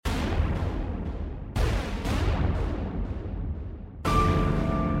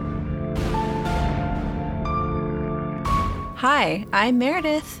Hi, I'm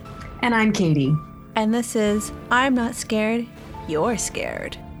Meredith. And I'm Katie. And this is I'm Not Scared, You're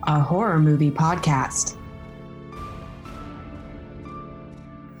Scared, a horror movie podcast.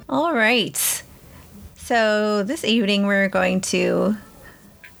 All right. So this evening we're going to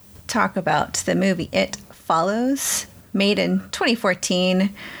talk about the movie It Follows, made in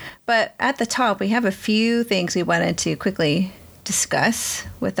 2014. But at the top, we have a few things we wanted to quickly discuss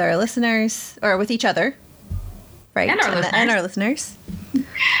with our listeners, or with each other, right? And our listeners.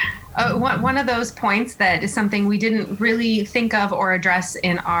 One of those points that is something we didn't really think of or address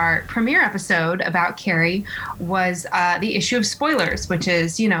in our premiere episode about Carrie was the issue of spoilers, which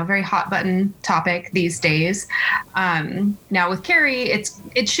is, a very hot button topic these days. Now with Carrie,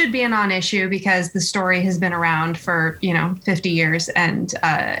 it should be a non-issue because the story has been around for, 50 years and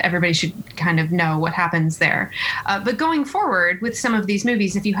everybody should kind of know what happens there. But going forward with some of these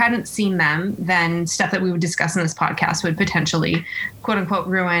movies, if you hadn't seen them, then stuff that we would discuss in this podcast would potentially, quote unquote,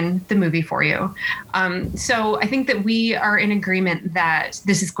 ruin the movie for you. So I think that we are in agreement that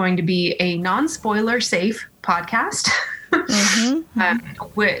this is going to be a non-spoiler safe podcast.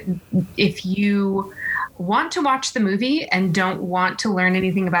 If you want to watch the movie and don't want to learn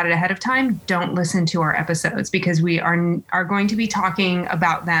anything about it ahead of time, don't listen to our episodes because we are going to be talking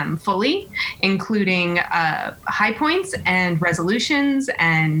about them fully, including high points and resolutions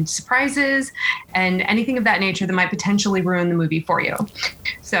and surprises and anything of that nature that might potentially ruin the movie for you.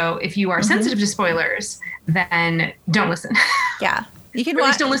 So if you are sensitive to spoilers, then don't listen. Yeah. You can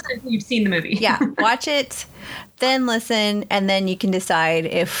watch. Don't listen until you've seen the movie. Yeah. Watch it, then listen, and then you can decide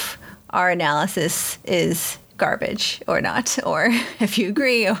if our analysis is garbage or not, or if you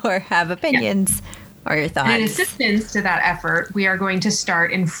agree or have opinions or your thoughts. And in assistance to that effort, we are going to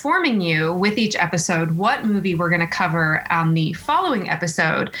start informing you with each episode what movie we're going to cover on the following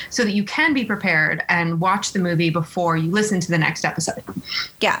episode so that you can be prepared and watch the movie before you listen to the next episode.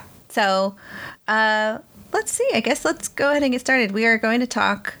 Yeah. So let's see. I guess let's go ahead and get started. We are going to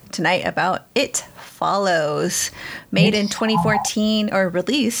talk tonight about It Follows, made in 2014 or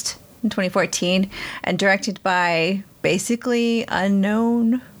released in 2014 and directed by basically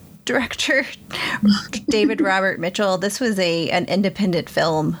unknown director David Robert Mitchell. This was an independent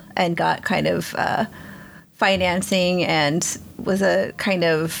film and got kind of financing and was a kind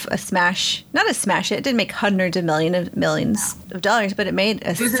of a smash. Not a smash hit. It didn't make hundreds of millions of dollars, but it made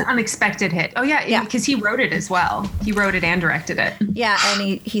it was an unexpected hit. Oh yeah, because he wrote it as well. He wrote it and directed it. Yeah,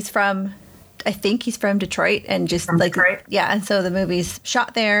 and he's from, I think he's from Detroit, and just from Detroit. Yeah, and so the movie's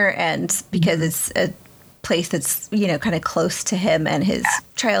shot there, and because it's a place that's kind of close to him and his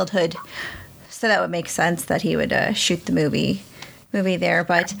childhood, so that would make sense that he would shoot the movie there.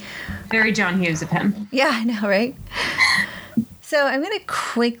 But very John Hughes of him. Yeah, I know, right? So I'm gonna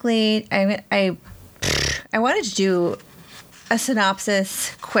quickly. I wanted to do a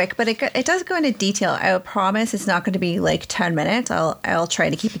synopsis quick, but it does go into detail. I will promise it's not going to be like 10 minutes. I'll try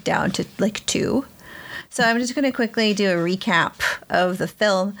to keep it down to like 2. So I'm just going to quickly do a recap of the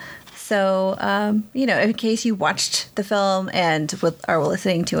film. So, in case you watched the film and are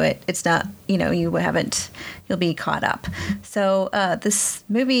listening to it, it's not, you'll be caught up. So this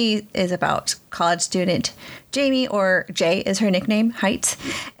movie is about college student Jamie, or Jay is her nickname, Height.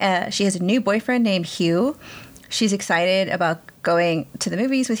 She has a new boyfriend named Hugh. She's excited about going to the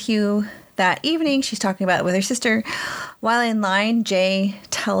movies with Hugh that evening. She's talking about it with her sister. While in line, Jay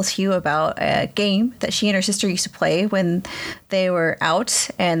tells Hugh about a game that she and her sister used to play when they were out,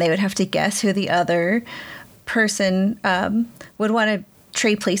 and they would have to guess who the other person would want to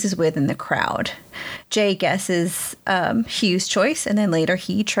trade places with in the crowd. Jay guesses Hugh's choice, and then later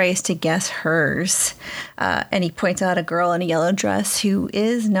he tries to guess hers. And he points out a girl in a yellow dress who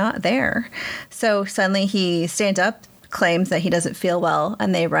is not there. So suddenly he stands up, claims that he doesn't feel well,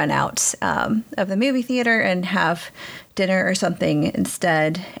 and they run out of the movie theater and have dinner or something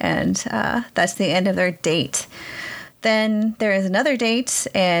instead. And that's the end of their date. Then there is another date,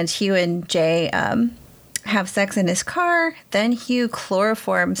 and Hugh and Jay have sex in his car. Then Hugh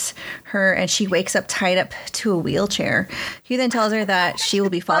chloroforms her, and she wakes up tied up to a wheelchair. Hugh then tells her that she will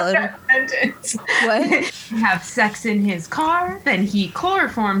be followed. What? Have sex in his car, then he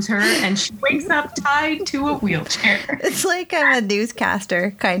chloroforms her, and she wakes up tied to a wheelchair. It's like I'm a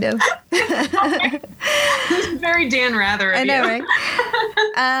newscaster, kind of. Very Dan Rather. I know,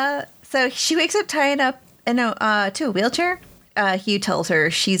 right? So she wakes up tied up to a wheelchair. Hugh tells her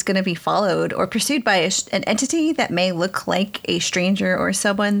she's going to be followed or pursued by an entity that may look like a stranger or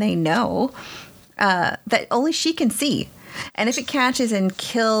someone they know that only she can see. And if it catches and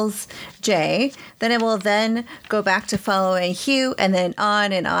kills Jay, then it will then go back to following Hugh and then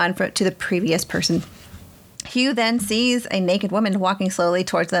on to the previous person. Hugh then sees a naked woman walking slowly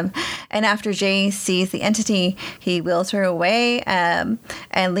towards them, and after Jay sees the entity, he wheels her away and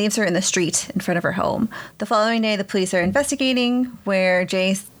leaves her in the street in front of her home. The following day, the police are investigating where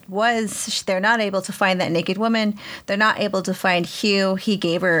Jay was. They're not able to find that naked woman. They're not able to find Hugh. He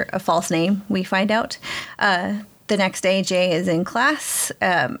gave her a false name, we find out. The next day, Jay is in class,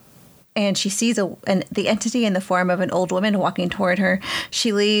 and she sees the entity in the form of an old woman walking toward her.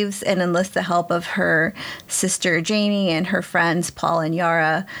 She leaves and enlists the help of her sister Jamie and her friends Paul and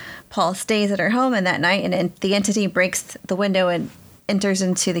Yara. Paul stays at her home, and that night, and the entity breaks the window and enters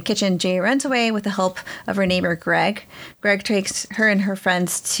into the kitchen. Jay runs away with the help of her neighbor Greg. Greg takes her and her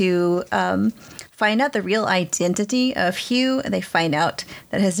friends to find out the real identity of Hugh. They find out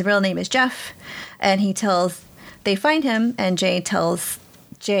that his real name is Jeff, and they find him, and Jeff tells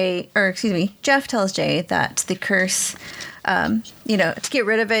Jay that the curse, to get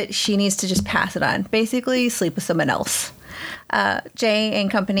rid of it, she needs to just pass it on. Basically, sleep with someone else. Jay and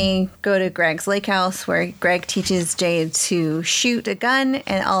company go to Greg's lake house, where Greg teaches Jay to shoot a gun,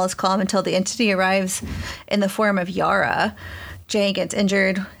 and all is calm until the entity arrives in the form of Yara. Jay gets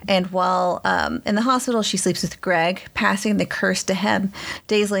injured, and while in the hospital, she sleeps with Greg, passing the curse to him.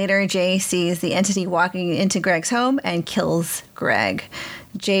 Days later, Jay sees the entity walking into Greg's home and kills Greg.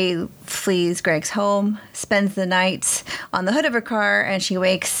 Jay flees Greg's home, spends the night on the hood of her car, and she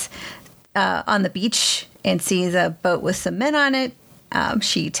wakes on the beach and sees a boat with some men on it.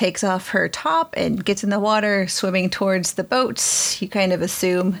 She takes off her top and gets in the water, swimming towards the boat. You kind of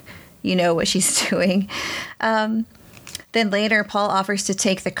assume you know what she's doing. Then later, Paul offers to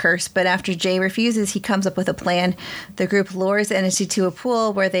take the curse, but after Jay refuses, he comes up with a plan. The group lures the entity to a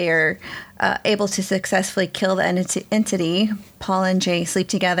pool where they are able to successfully kill the entity. Paul and Jay sleep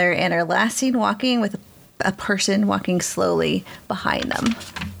together and are last seen walking with a person walking slowly behind them.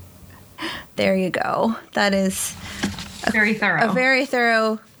 There you go. That is very thorough. A very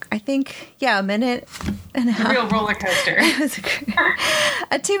thorough, I think, a minute and a half. A real roller coaster. It was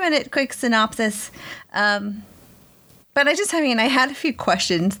a 2-minute quick synopsis. But I had a few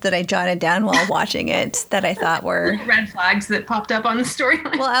questions that I jotted down while watching it that I thought were red flags that popped up on the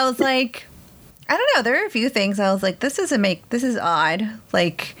storyline. Well, I was like, I don't know. There are a few things I was like, this is odd.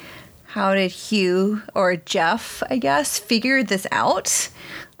 Like, how did Hugh or Jeff, I guess, figure this out?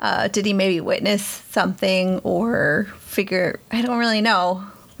 Did he maybe witness something or I don't really know.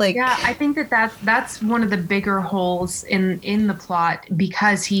 I think that's one of the bigger holes in the plot,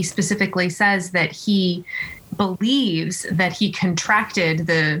 because he specifically says that he believes that he contracted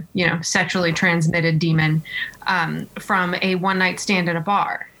the sexually transmitted demon from a one-night stand at a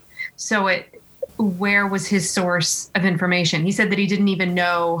bar. So where was his source of information? He said that he didn't even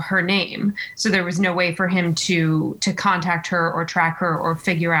know her name, so there was no way for him to contact her or track her or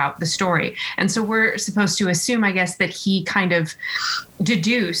figure out the story. And so we're supposed to assume, I guess, that he kind of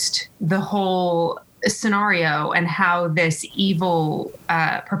deduced the whole scenario and how this evil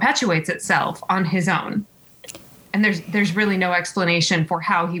perpetuates itself on his own. And there's really no explanation for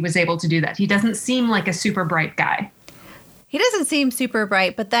how he was able to do that. He doesn't seem like a super bright guy. He doesn't seem super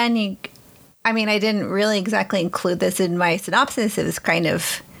bright, but then I didn't really exactly include this in my synopsis. It was kind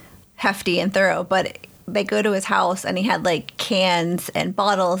of hefty and thorough, but they go to his house and he had like cans and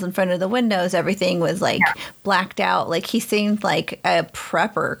bottles in front of the windows. Everything was blacked out. Like, he seemed like a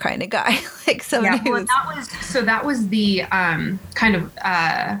prepper kind of guy. Like somebody that was the kind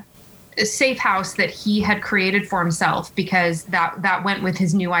of safe house that he had created for himself, because that went with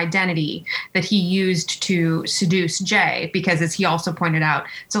his new identity that he used to seduce Jay, because, as he also pointed out,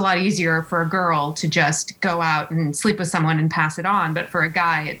 it's a lot easier for a girl to just go out and sleep with someone and pass it on, but for a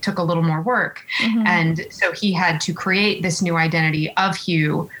guy it took a little more work. Mm-hmm. And so he had to create this new identity of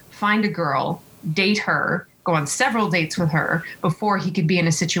Hugh, find a girl, date her, go on several dates with her before he could be in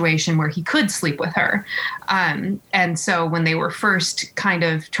a situation where he could sleep with her. And so when they were first kind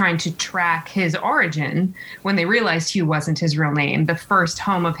of trying to track his origin, when they realized Hugh wasn't his real name, the first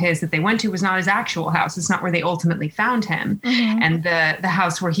home of his that they went to was not his actual house. It's not where they ultimately found him. Mm-hmm. And the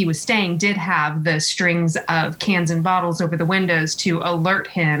house where he was staying did have the strings of cans and bottles over the windows to alert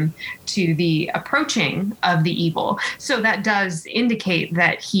him to the approaching of the evil. So that does indicate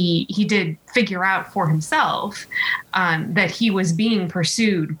that he did figure out for himself that he was being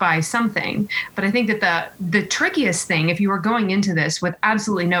pursued by something. But I think that the trickiest thing, if you were going into this with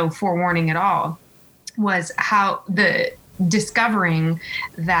absolutely no forewarning at all, was how the discovering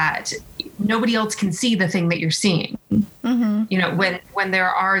that nobody else can see the thing that you're seeing. Mm-hmm. When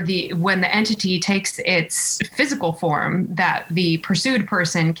the entity takes its physical form that the pursued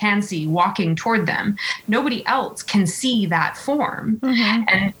person can see walking toward them, nobody else can see that form.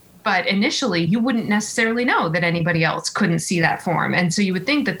 Mm-hmm. but initially you wouldn't necessarily know that anybody else couldn't see that form. And so you would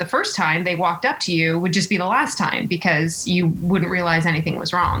think that the first time they walked up to you would just be the last time because you wouldn't realize anything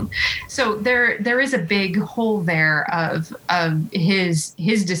was wrong. So there is a big hole there of his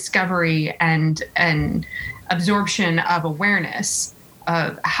discovery and absorption of awareness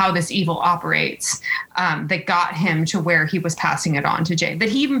of how this evil operates, that got him to where he was passing it on to Jay. That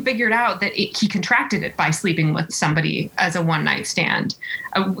he even figured out that he contracted it by sleeping with somebody as a one-night stand.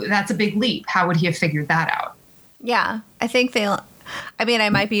 That's a big leap. How would he have figured that out? Yeah, I think I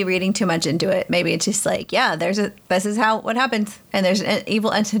might be reading too much into it. Maybe it's just like, yeah, this is what happens. And there's an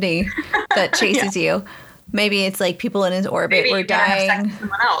evil entity that chases you. Maybe it's like people in his orbit were dying. Have sex with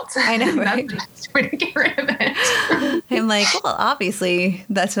someone else. I know, right? That's the best way to get rid of it. I'm like, well, obviously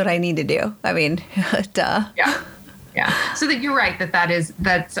that's what I need to do. I mean, duh. Yeah. So that you're right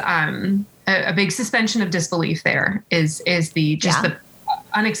that's a big suspension of disbelief. There is the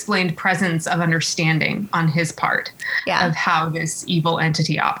unexplained presence of understanding on his part of how this evil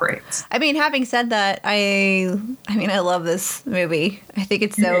entity operates. I mean, having said that, I love this movie. I think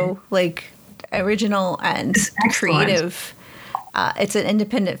it's so original and creative. It's an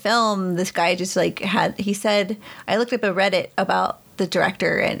independent film. This guy just he said, I looked up a Reddit about the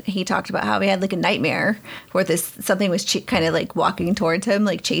director and he talked about how he had a nightmare where something was kind of walking towards him,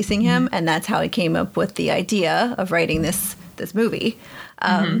 chasing him. And that's how he came up with the idea of writing this movie.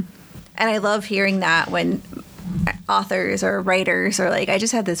 And I love hearing that when authors or writers are I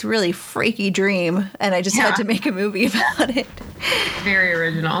just had this really freaky dream and I just had to make a movie about it. Very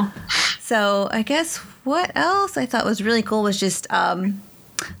original. So I guess what else I thought was really cool was just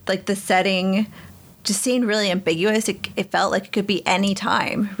the setting just seemed really ambiguous. It felt like it could be any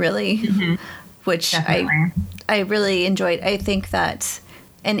time, really, which I really enjoyed. I think that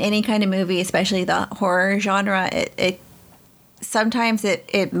in any kind of movie, especially the horror genre, it sometimes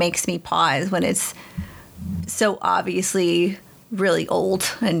it makes me pause when it's so obviously really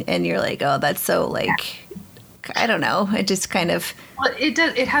old and you're like, oh, that's so I don't know. It just kind of... Well, it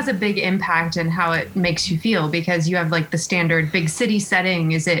does. It has a big impact in how it makes you feel because you have the standard big city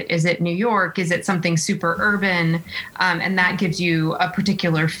setting. Is it New York? Is it something super urban? And that gives you a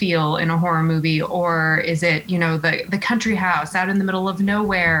particular feel in a horror movie. Or is it, the country house out in the middle of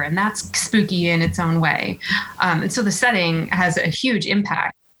nowhere? And that's spooky in its own way. And so the setting has a huge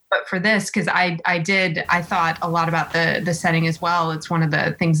impact. But for this, because I thought a lot about the setting as well. It's one of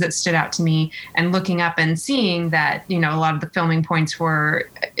the things that stood out to me. And looking up and seeing that, a lot of the filming points were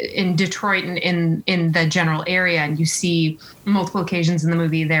in Detroit and in the general area. And you see multiple occasions in the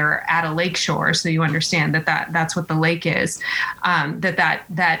movie they're at a lake shore. So you understand that's what the lake is.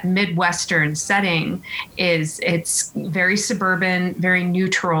 That Midwestern setting it's very suburban, very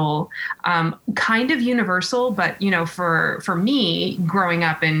neutral, kind of universal. But, for me growing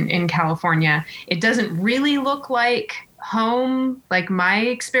up in California, it doesn't really look like home, like my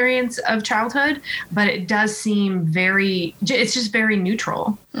experience of childhood, but it does seem it's just very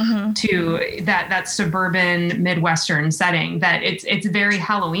neutral to that suburban Midwestern setting that it's very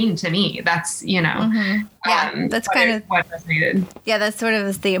Halloween to me. That's, that's kind of what resonated. Yeah, that's sort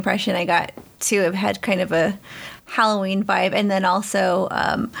of the impression I got too. It had kind of a Halloween vibe. And then also,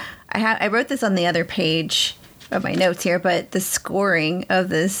 I wrote this on the other page of my notes here, but the scoring of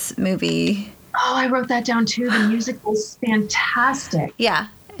this movie. Oh, I wrote that down too. The music was fantastic. Yeah,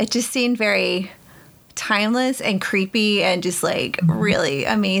 it just seemed very timeless and creepy and just really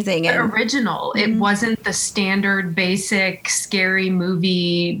amazing and original. It wasn't the standard basic scary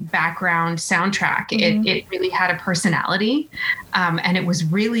movie background soundtrack. It really had a personality, and it was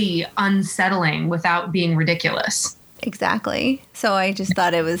really unsettling without being ridiculous. Exactly. So I just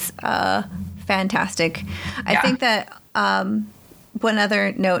thought it was fantastic. I think that one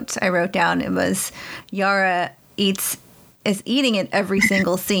other note I wrote down, it was Yara is eating in every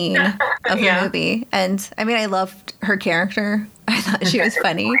single scene of the movie. And I loved her character. I thought she was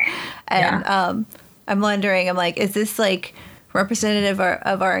funny. And I'm wondering, is this representative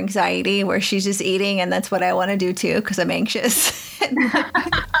of our anxiety where she's just eating and that's what I want to do too because I'm anxious.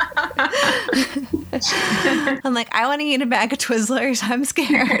 I'm I want to eat a bag of Twizzlers. I'm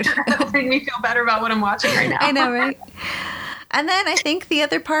scared. That'll make me feel better about what I'm watching right now. I know, right? And then I think the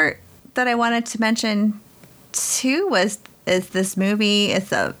other part that I wanted to mention too is this movie, is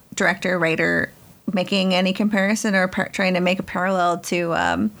the director, writer making any comparison or trying to make a parallel to,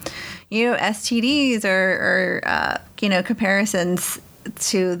 STDs or comparisons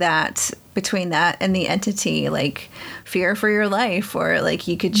to that, between that and the entity, fear for your life, or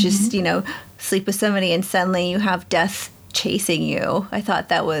you could just, sleep with somebody and suddenly you have death chasing you. I thought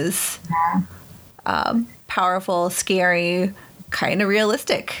that was powerful, scary, kind of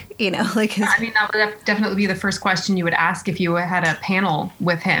realistic, you know, like I mean, that would definitely be the first question you would ask if you had a panel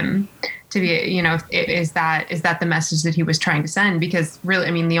with him, to be, you know, is that the message that he was trying to send? Because really,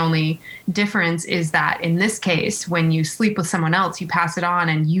 I mean, the only difference is that in this case, when you sleep with someone else, you pass it on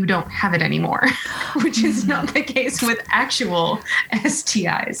and you don't have it anymore, which is not the case with actual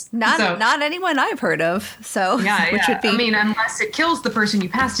STIs. Not anyone I've heard of. So yeah, which would be, I mean, unless it kills the person you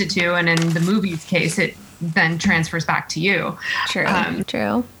passed it to, and in the movie's case, it then transfers back to you. True.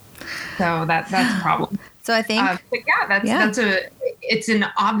 So that's a problem. So I think, but yeah, it's an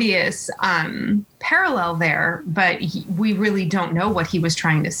obvious parallel there, but we really don't know what he was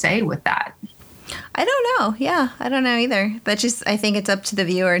trying to say with that. I don't know. Yeah, I don't know either. But just, I think it's up to the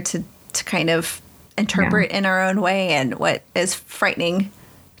viewer to kind of interpret in our own way and what is frightening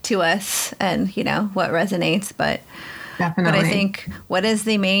to us and, you know, what resonates. But definitely. But I think, what is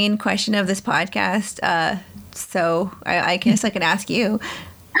the main question of this podcast? So I guess I can ask you,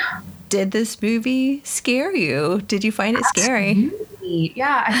 did this movie scare you? Did you find it scary?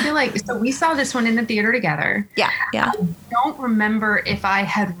 Yeah, I feel like, so we saw this one in the theater together. Yeah. I don't remember if I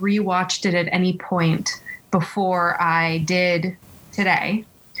had rewatched it at any point before I did today.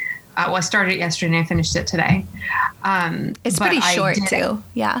 Well, I started it yesterday and I finished it today. It's pretty short too.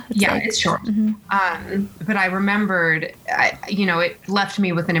 Yeah. It's short. Mm-hmm. But I remembered, it left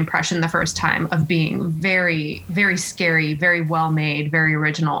me with an impression the first time of being very, very scary, very well made, very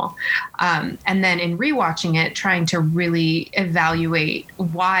original. And then in rewatching it, trying to really evaluate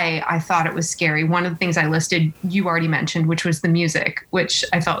why I thought it was scary. One of the things I listed, you already mentioned, which was the music, which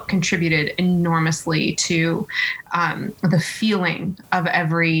I felt contributed enormously to the feeling of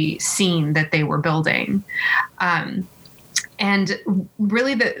every scene that they were building. And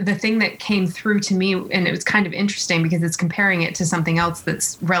really the thing that came through to me, and it was kind of interesting because it's comparing it to something else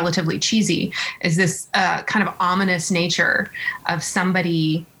that's relatively cheesy, is this kind of ominous nature of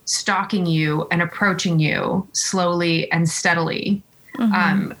somebody stalking you and approaching you slowly and steadily.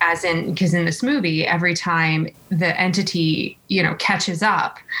 Mm-hmm. Because in this movie, every time the entity, catches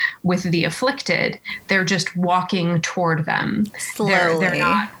up with the afflicted, they're just walking toward them. Slowly. They're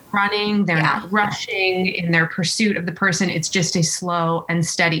not running, they're not rushing in their pursuit of the person. It's just a slow and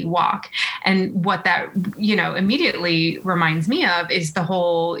steady walk. And what that, immediately reminds me of is the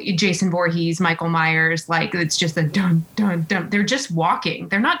whole Jason Voorhees, Michael Myers, like it's just a dun, dun, dun. They're just walking.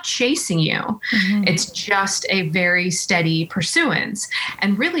 They're not chasing you. Mm-hmm. It's just a very steady pursuance.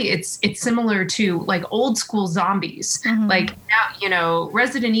 And really it's similar to like old school zombies. Mm-hmm. Like now,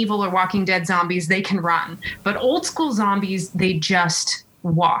 Resident Evil or Walking Dead zombies, they can run, but old school zombies, they just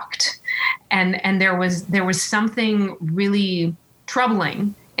walked. And there was something really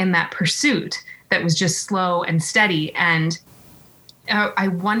troubling in that pursuit that was just slow and steady. And I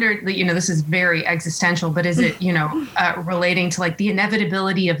wondered, this is very existential, but is it, relating to like the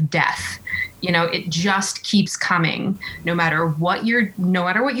inevitability of death? It just keeps coming no matter what you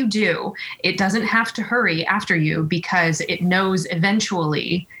do. It doesn't have to hurry after you because it knows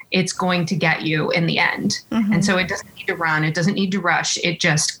eventually it's going to get you in the end. Mm-hmm. And so it doesn't need to run. It doesn't need to rush. It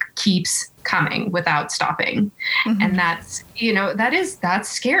just keeps coming without stopping. Mm-hmm. And that's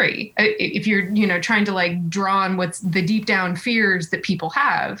scary. If you're, trying to like draw on what's the deep down fears that people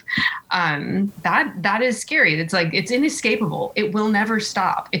have, that is scary. It's like, it's inescapable. It will never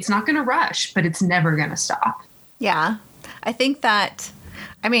stop. It's not going to rush, but it's never going to stop. Yeah. I think that,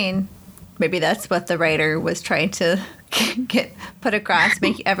 maybe that's what the writer was trying to put across,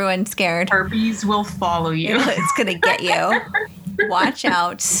 make everyone scared. Herpes will follow you. It's going to get you. Watch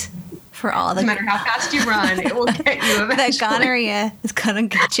out for all the... No matter how fast you run, it will get you eventually. That gonorrhea is going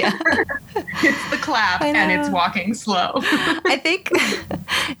to get you. It's the clap and it's walking slow. I think,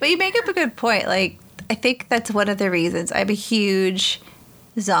 but you make up a good point. Like, I think that's one of the reasons I'm a huge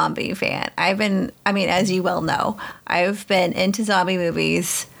zombie fan. As you well know, I've been into zombie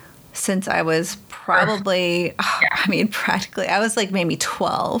movies since I was probably, practically, I was like maybe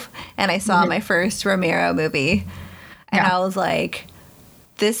 12, and I saw my first Romero movie, and I was like,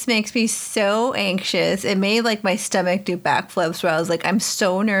 this makes me so anxious. It made like my stomach do backflips where I was like, I'm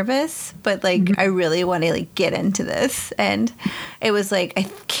so nervous, but like I really want to like get into this. And it was like, I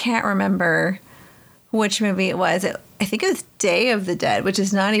can't remember which movie it was. I think it was Day of the Dead, which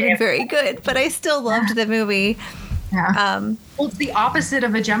is not even very good, but I still loved the movie. Yeah. Well, it's the opposite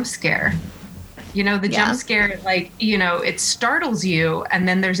of a jump scare. The jump scare, like, it startles you and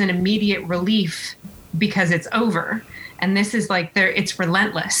then there's an immediate relief because it's over. And this is like, it's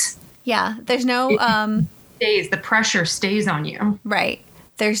relentless. Yeah. There's no... the pressure stays on you. Right.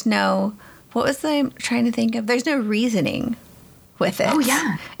 There's no... What was I trying to think of? There's no reasoning with it. Oh,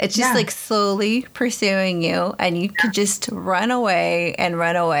 yeah. It's just like slowly pursuing you, and you can just run away,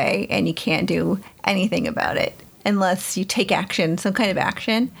 and you can't do anything about it unless you take action, some kind of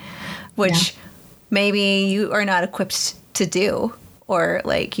action, which maybe you are not equipped to do, or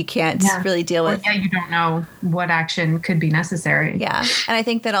like you can't really deal with. You don't know what action could be necessary. Yeah. And I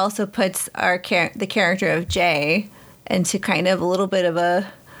think that also puts the character of Jay into kind of a little bit of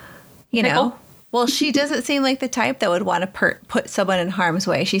a, you know, well, she doesn't seem like the type that would want to put someone in harm's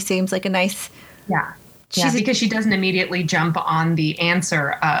way. She seems like a nice. Yeah. Because she doesn't immediately jump on the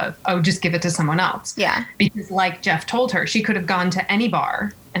answer of, oh, just give it to someone else. Yeah. Because like Jeff told her, she could have gone to any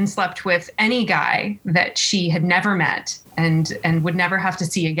bar and slept with any guy that she had never met and would never have to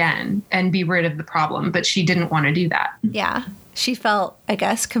see again and be rid of the problem. But she didn't want to do that. Yeah. She felt, I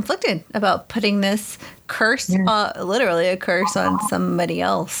guess, conflicted about putting this curse, literally a curse, on somebody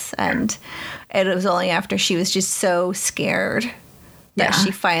else. And it was only after she was just so scared that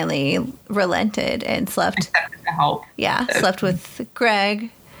she finally relented and slept. Accepted the help. Yeah, slept with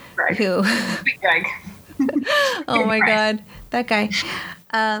Greg. Who? Big Greg. Oh my God, that guy.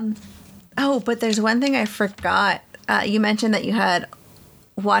 But there's one thing I forgot. You mentioned that you had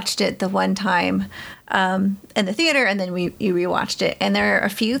watched it the one time in the theater, and then you rewatched it. And there are a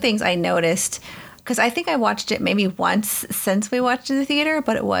few things I noticed, because I think I watched it maybe once since we watched it in the theater,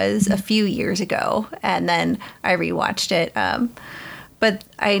 but it was a few years ago, and then I rewatched it. But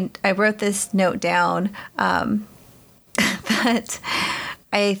I wrote this note down that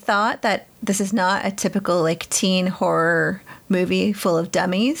I thought that this is not a typical like teen horror movie full of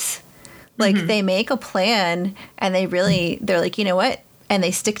dummies. Like they make a plan, and they're like, you know what? And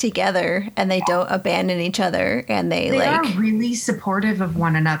they stick together, and they don't abandon each other, and they are really supportive of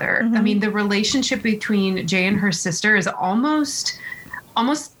one another. I mean, the relationship between Jay and her sister is almost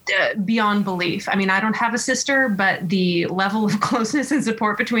beyond belief. I mean, I don't have a sister, but the level of closeness and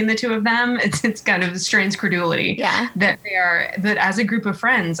support between the two of them, it's kind of strains credulity. Yeah. That as a group of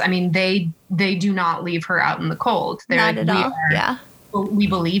friends, I mean, they do not leave her out in the cold. Not at all. Yeah. We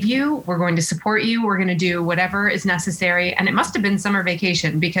believe you. We're going to support you. We're going to do whatever is necessary. And it must have been summer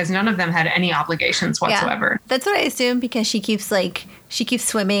vacation, because none of them had any obligations whatsoever. Yeah. That's what I assume, because she keeps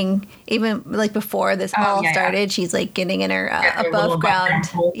swimming, even like before this all started. Yeah. She's like getting in her above ground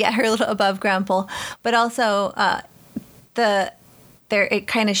pool. Yeah, her little above ground pool. But also it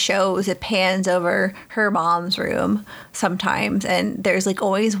kind of shows, it pans over her mom's room sometimes, and there's like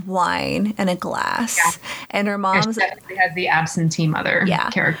always wine and a glass. Yeah. And her mom's definitely has the absentee mother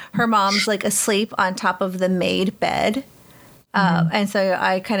character. Her mom's like asleep on top of the made bed. And so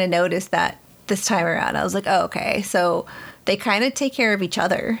I kind of noticed that this time around. I was like, oh, okay. So they kind of take care of each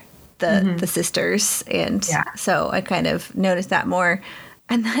other, the sisters. And so I kind of noticed that more.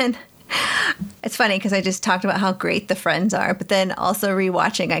 And then it's funny, because I just talked about how great the friends are, but then also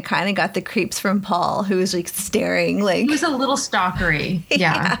rewatching, I kind of got the creeps from Paul, who was like staring, like he was a little stalkery.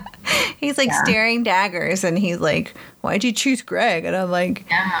 Yeah. He's like staring daggers, and he's like, "Why'd you choose Greg?" And I'm like,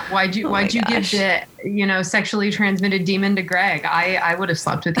 why'd you give the sexually transmitted demon to Greg? I would have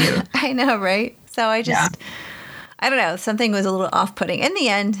slept with you. I know, right? So I just I don't know, something was a little off-putting. In the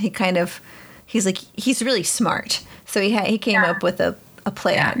end, he's really smart, so he came up with a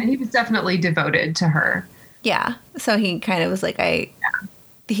plan. Yeah, and he was definitely devoted to her. Yeah. So he kind of was like, I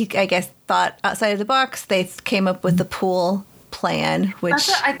guess, thought outside of the box. They came up with the pool plan, which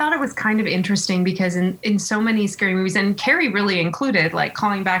I thought it was kind of interesting, because in so many scary movies, and Carrie really included, like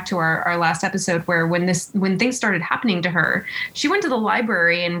calling back to our last episode, where when things started happening to her, she went to the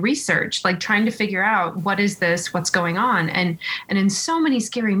library and researched, like trying to figure out, what is this, what's going on. And in so many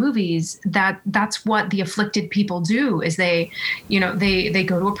scary movies, that's what the afflicted people do, is they go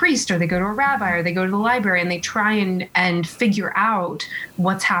to a priest, or they go to a rabbi, or they go to the library, and they try and figure out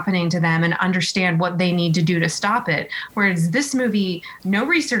what's happening to them and understand what they need to do to stop it. Whereas this movie, no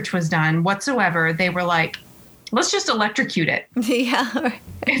research was done whatsoever. They were like, let's just electrocute it. Yeah.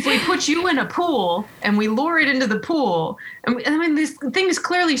 If we put you in a pool and we lure it into the pool, this thing is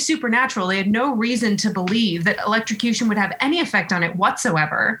clearly supernatural. They had no reason to believe that electrocution would have any effect on it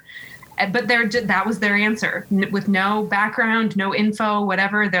whatsoever. But that was their answer, with no background, no info,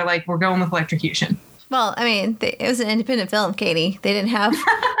 whatever. They're like, we're going with electrocution. Well, I mean, it was an independent film, Katie. They didn't have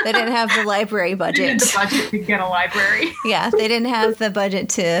the library budget. They didn't have the budget to get a library. Yeah, they didn't have the budget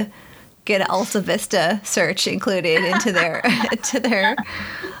to get an Alta Vista search included into their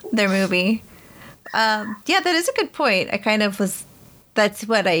movie. That is a good point. That's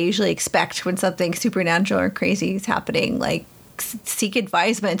what I usually expect when something supernatural or crazy is happening. Like, seek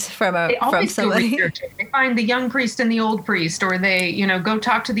advisement from They from always do somebody. research. They find the young priest and the old priest, or they, go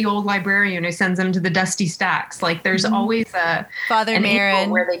talk to the old librarian who sends them to the dusty stacks. Like there's always Father an Marin.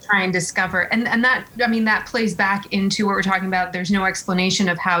 angle where they try and discover, and that, I mean, that plays back into what we're talking about. There's no explanation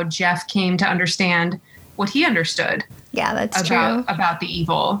of how Jeff came to understand what he understood Yeah, that's true. about the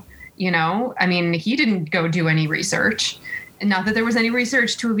evil. I mean, he didn't go do any research. And not that there was any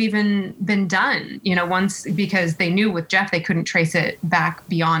research to have even been done, once, because they knew with Jeff, they couldn't trace it back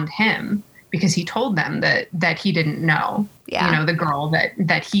beyond him because he told them that he didn't know, Yeah. The girl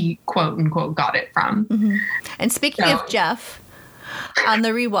that he quote unquote got it from. Mm-hmm. And speaking of Jeff, on the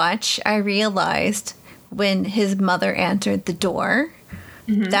rewatch, I realized when his mother answered the door,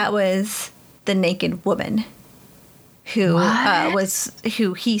 that was the naked woman who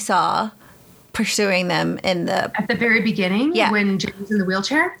who he saw pursuing them At the very beginning, when James in the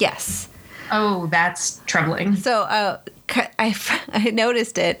wheelchair? Yes. Oh, that's troubling. So I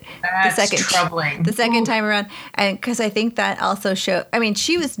noticed it troubling. the second time around, and because I think that also showed. I mean,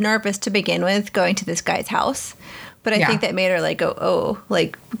 she was nervous to begin with going to this guy's house, but I think that made her like go,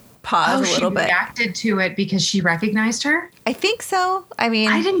 pause a little bit. She reacted to it because she recognized her? I think so. I mean,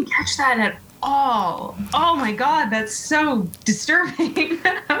 I didn't catch that at all. Oh my God, that's so disturbing.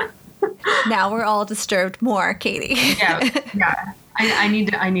 now we're all disturbed more, Katie. Yeah. I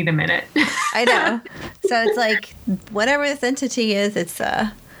need a minute. I know. So it's like whatever this entity is, it's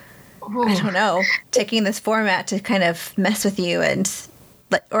I don't know, taking this format to kind of mess with you and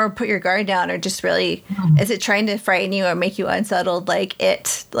or put your guard down, or just really is it trying to frighten you or make you unsettled? Like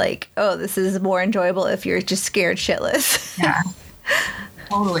oh, this is more enjoyable if you're just scared shitless. Yeah.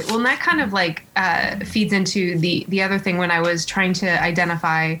 Totally. Well, and that kind of feeds into the other thing when I was trying to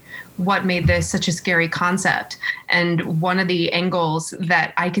identify what made this such a scary concept. And one of the angles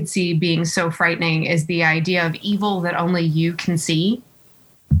that I could see being so frightening is the idea of evil that only you can see.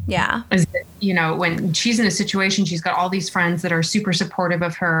 Yeah. Is that, when she's in a situation, she's got all these friends that are super supportive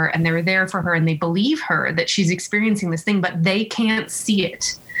of her and they're there for her and they believe her that she's experiencing this thing, but they can't see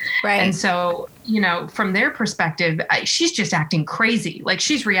it. Right. And so, from their perspective, she's just acting crazy. Like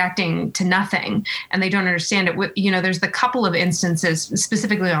she's reacting to nothing and they don't understand it. There's the couple of instances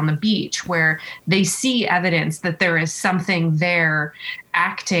specifically on the beach where they see evidence that there is something there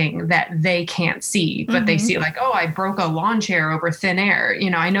acting that they can't see, but they see like, oh, I broke a lawn chair over thin air.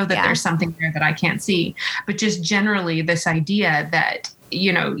 I know that there's something there that I can't see, but just generally this idea that,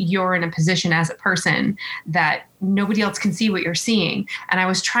 you're in a position as a person that nobody else can see what you're seeing. And I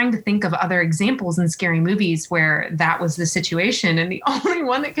was trying to think of other examples in scary movies where that was the situation. And the only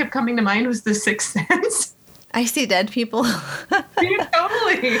one that kept coming to mind was The Sixth Sense. I see dead people. Yeah,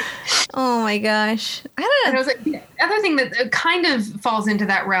 totally. Oh my gosh. I don't know. And I was like, the other thing that kind of falls into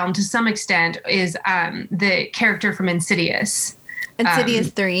that realm to some extent is the character from Insidious. Insidious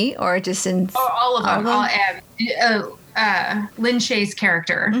 3 or just in all of them. Lynn Shay's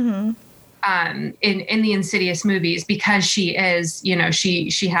character in the Insidious movies, because she is,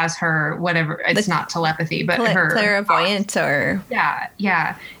 she has her whatever, it's not telepathy, but her clairvoyant or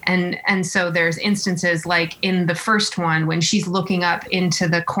yeah. And so there's instances like in the first one when she's looking up into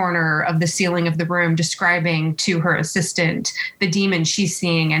the corner of the ceiling of the room, describing to her assistant the demon she's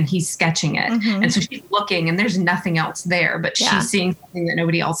seeing, and he's sketching it. And so she's looking and there's nothing else there, but she's seeing something that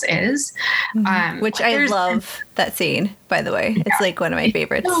nobody else is. Which I love that scene, by the way. It's like one of my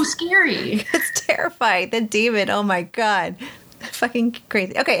favorites. So scary. It's terrifying. The demon. Oh my God. Fucking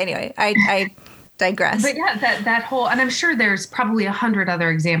crazy. Okay. Anyway, I digress. But yeah, that whole, and I'm sure there's probably 100 other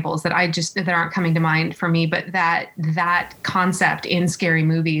examples that that aren't coming to mind for me, but that concept in scary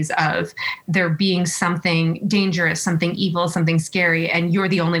movies of there being something dangerous, something evil, something scary, and you're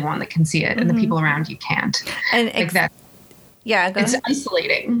the only one that can see it, and the people around you can't. And like that. Yeah. It's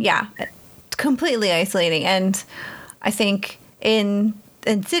isolating. Yeah. Completely isolating. And I think in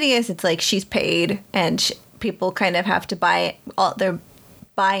Insidious, it's like she's paid and people kind of have to buy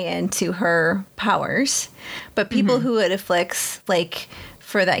into her powers. But people who it afflicts, like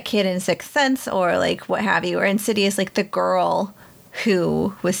for that kid in Sixth Sense or like what have you, or Insidious, like the girl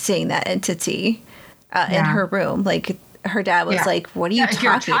who was seeing that entity in her room, like her dad was like, what are you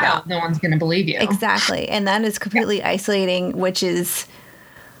talking about? No one's going to believe you. Exactly. And that is completely isolating, which is,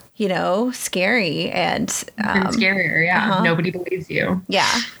 scary and scarier. Yeah. Nobody believes you. Yeah.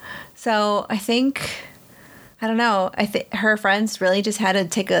 So I think, I don't know. I think her friends really just had to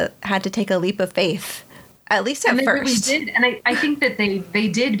take a leap of faith, at least at first. Really did. And I think that they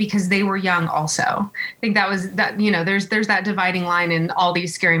did because they were young also. I think that was that, there's that dividing line in all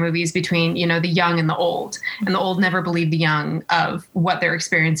these scary movies between, the young and the old. And the old never believe the young of what they're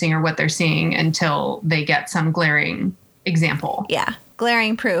experiencing or what they're seeing until they get some glaring example. Yeah.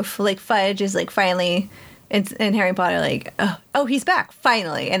 Glaring proof. Like Fudge is like finally in Harry Potter, like, oh, he's back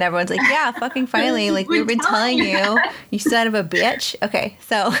finally, and everyone's like, yeah, fucking finally. Like we've been telling you, you son of a bitch. Okay,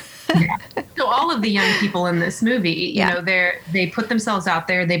 so so all of the young people in this movie, you know, they put themselves out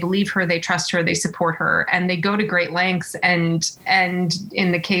there, they believe her, they trust her, they support her, and they go to great lengths. And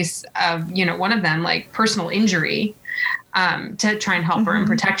in the case of, you know, one of them, like personal injury, to try and help her and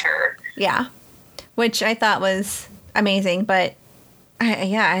protect her. Yeah, which I thought was amazing, but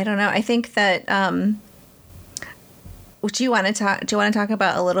I don't know. I think that. Do you want to talk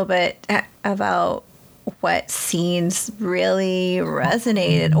about a little bit about what scenes really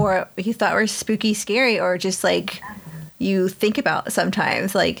resonated, or you thought were spooky, scary, or just like you think about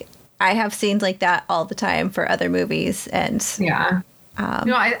sometimes? Like I have scenes like that all the time for other movies, and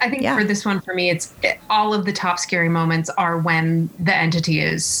I think for this one, for me, all of the top scary moments are when the entity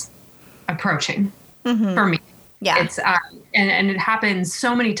is approaching. For me. Yeah. It's and it happens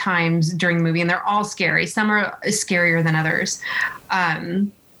so many times during the movie, and they're all scary. Some are scarier than others.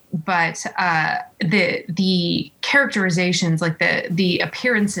 But the characterizations, like the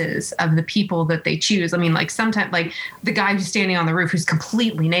appearances of the people that they choose. I mean, like sometimes like the guy who's standing on the roof who's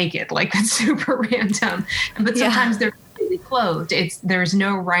completely naked, like that's super random. But sometimes they're completely clothed. There's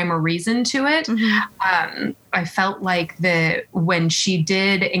no rhyme or reason to it. I felt like when she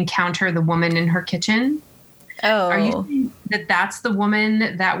did encounter the woman in her kitchen. Oh, are you saying that that's the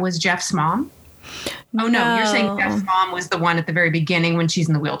woman that was Jeff's mom? Oh, no, you're saying Jeff's mom was the one at the very beginning when she's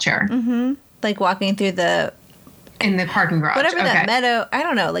in the wheelchair. Like walking through in the parking garage. Whatever that meadow, I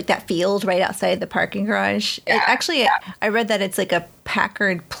don't know, like that field right outside the parking garage. I read that it's like a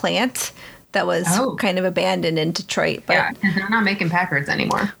Packard plant that was kind of abandoned in Detroit. But they're not making Packards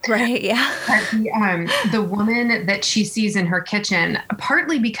anymore. Right, yeah. But the woman that she sees in her kitchen,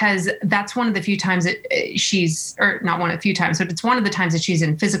 partly because that's one of the few times that or not one of the few times, but it's one of the times that she's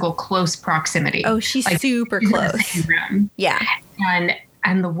in physical close proximity. Oh, she's like, super close. In the same room. Yeah.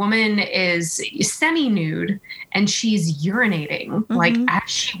 And the woman is semi-nude and she's urinating like as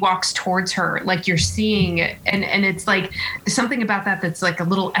she walks towards her, like you're seeing it. And it's like something about that's like a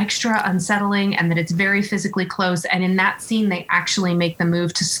little extra unsettling, and that it's very physically close. And in that scene, they actually make the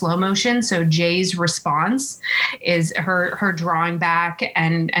move to slow motion. So Jay's response is her drawing back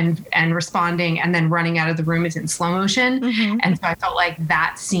and responding, and then running out of the room is in slow motion. And so I felt like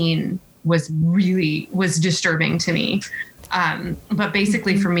that scene was disturbing to me. But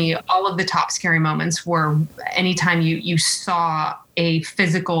basically for me, all of the top scary moments were anytime you saw a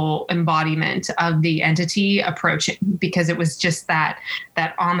physical embodiment of the entity approaching, because it was just that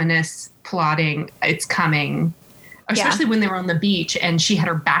ominous plotting, it's coming, especially when they were on the beach and she had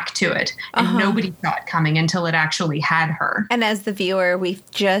her back to it and nobody saw it coming until it actually had her. And as the viewer, we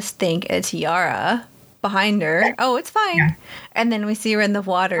just think it's Yara behind her. Oh, it's fine. Yeah. And then we see her in the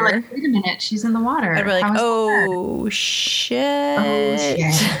water. We're like, wait a minute, she's in the water. And we're like, oh shit.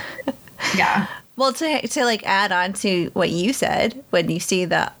 Yeah. Well, to like add on to what you said, when you see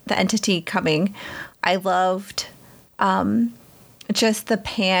the entity coming, I loved just the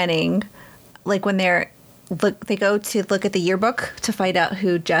panning, like when they go to look at the yearbook to find out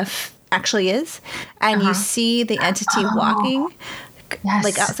who Jeff actually is, and you see the entity walking. Yes.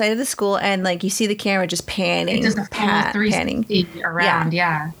 Like outside of the school, and like you see the camera just panning, it does a full 360 around,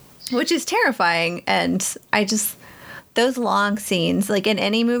 which is terrifying. And those long scenes, like in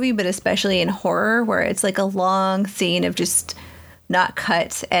any movie, but especially in horror, where it's like a long scene of just not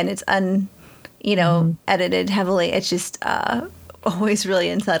cut and it's edited heavily. It's just always really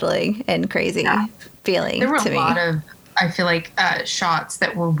unsettling and crazy feeling. There were to a me. lot of, I feel like, shots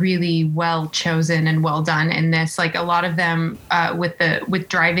that were really well chosen and well done in this. Like a lot of them with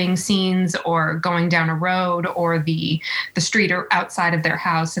driving scenes or going down a road or the street or outside of their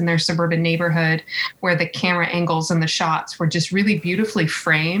house in their suburban neighborhood, where the camera angles and the shots were just really beautifully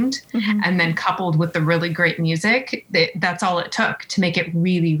framed, and then coupled with the really great music. That's all it took to make it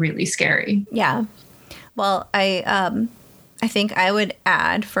really, really scary. Yeah. Well, I think I would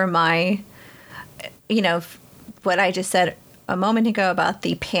add for my, what I just said a moment ago about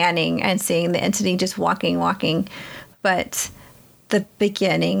the panning and seeing the entity just walking, but the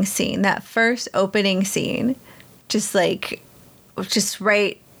beginning scene, that first opening scene, just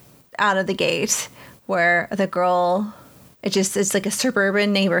right out of the gate, where the girl, it's like a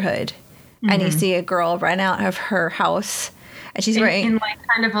suburban neighborhood, and you see a girl run out of her house, and she's wearing in like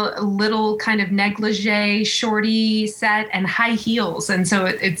kind of a little kind of negligee, shorty set, and high heels, and so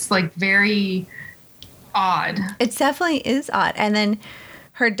it's like very odd. It definitely is odd. And then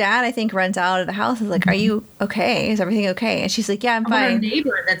her dad, I think, runs out of the house and is like, "Are you okay? Is everything okay?" And she's like, "Yeah, I'm Her fine."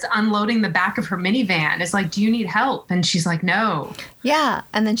 neighbor that's unloading the back of her minivan is like, "Do you need help?" And she's like, "No." Yeah,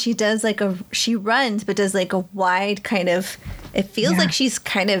 and then she does she runs, but does like a wide kind of. It feels like she's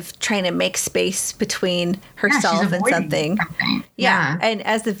kind of trying to make space between herself and something. Yeah, and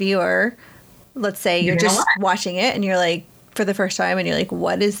as the viewer, let's say you're just watching it and you're like, for the first time, and you're like,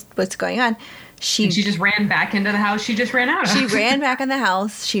 what's going on? She just ran back into the house she just ran out of. She ran back in the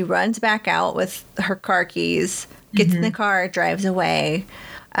house. She runs back out with her car keys, gets in the car, drives away.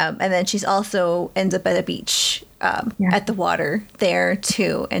 And then she's also ends up at a beach at the water there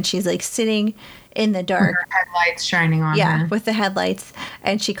too. And she's like sitting in the dark. With her headlights shining on her. Yeah, with the headlights.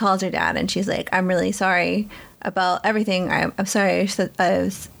 And she calls her dad and she's like, "I'm really sorry about everything. I'm sorry I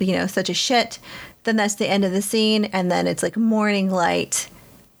was, such a shit." Then that's the end of the scene. And then it's like morning light.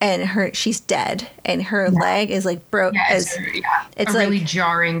 And she's dead, and her leg is like broke. Yeah, it's a really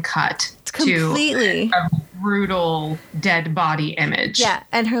jarring cut. It's completely to a brutal dead body image. Yeah,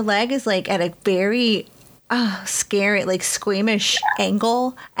 and her leg is like at a very scary, like squeamish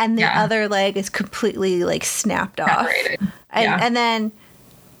angle, and the other leg is completely like snapped off. And then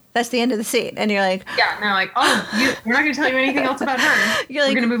that's the end of the scene, and you're like, yeah, and they're like, "Oh, we're not going to tell you anything else about her. We're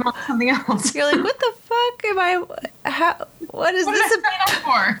going to move on to something else." You're like, "What the fuck am I? What is this about?"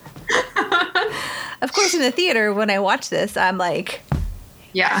 For? Of course, in the theater, when I watch this, I'm like,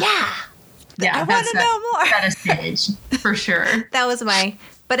 yeah, I want to know more. That is stage for sure. That was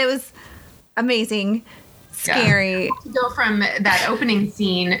but it was amazing. Scary. To go from that opening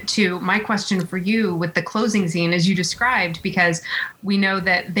scene to my question for you with the closing scene, as you described, because we know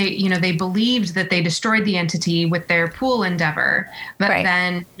that they believed that they destroyed the entity with their pool endeavor, but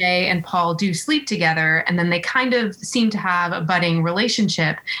then Jay and Paul do sleep together, and then they kind of seem to have a budding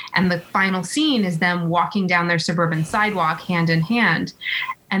relationship. And the final scene is them walking down their suburban sidewalk hand in hand,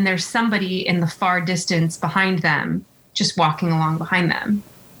 and there's somebody in the far distance behind them, just walking along behind them.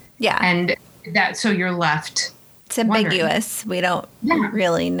 Yeah, and so you're left. It's ambiguous. We don't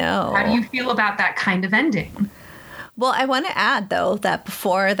really know. How do you feel about that kind of ending? Well, I want to add, though, that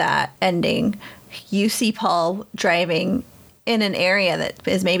before that ending, you see Paul driving in an area that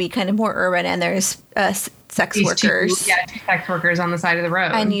is maybe kind of more urban, and there's sex workers. Two sex workers on the side of the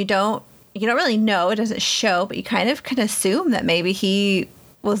road. And you don't really know. It doesn't show, but you kind of can assume that maybe he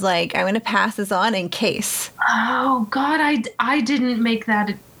was like, "I'm going to pass this on in case." Oh, God, I didn't make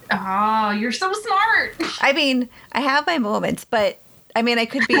that. Oh, you're so smart. I mean, I have my moments, but I mean, I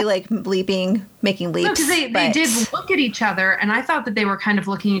could be like making leaps. No, because they did look at each other, and I thought that they were kind of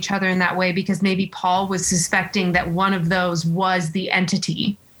looking at each other in that way because maybe Paul was suspecting that one of those was the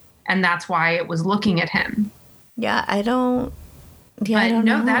entity, and that's why it was looking at him. Yeah, I don't. Yeah, but I don't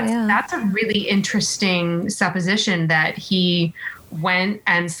know. That's a really interesting supposition that he went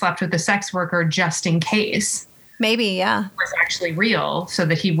and slept with the sex worker just in case. Maybe, yeah. Was actually real, so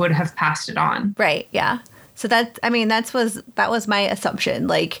that he would have passed it on. Right, yeah. So that was my assumption.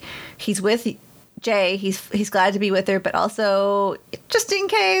 Like, he's with Jay, he's glad to be with her, but also just in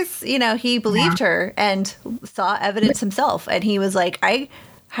case, he believed her and saw evidence himself, and he was like, I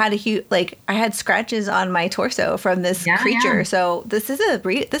had scratches on my torso from this creature, so this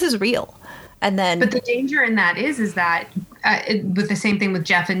is real. And then, but the danger in that is that with the same thing with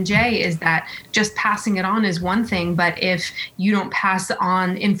Jeff and Jay is that just passing it on is one thing, but if you don't pass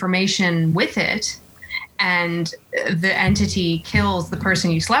on information with it and the entity kills the person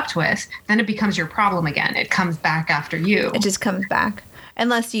you slept with, then it becomes your problem again. It comes back after you. It just comes back.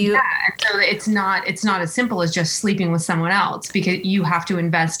 Unless you... Yeah, so it's not as simple as just sleeping with someone else, because you have to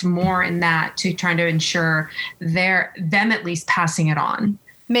invest more in that to try to ensure them at least passing it on.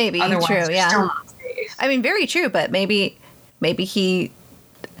 Maybe. Otherwise, true, yeah. I mean, very true, but maybe he...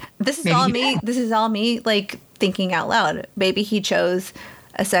 This is all me, like, thinking out loud. Maybe he chose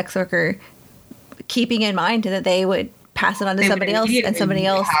a sex worker keeping in mind that they would pass it on to somebody else and somebody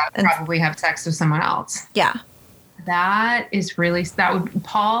else. Probably have sex with someone else. Yeah. That would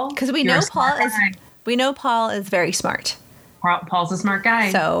Paul, because we know Paul is very smart. Paul's a smart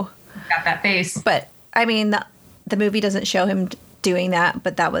guy, so he's got that face. But I mean, the movie doesn't show him doing that,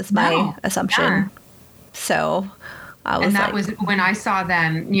 but that was my assumption. Yeah. So that was when I saw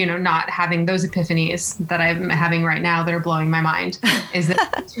them, not having those epiphanies that I'm having right now that are blowing my mind. Is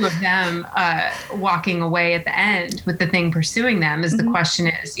that the two of them walking away at the end with the thing pursuing them? Is the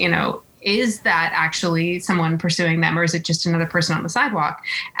question is that actually someone pursuing them, or is it just another person on the sidewalk?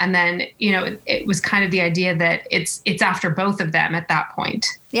 And then, it was kind of the idea that it's after both of them at that point.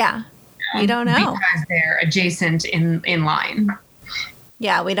 Yeah. We don't know. Because they're adjacent in line.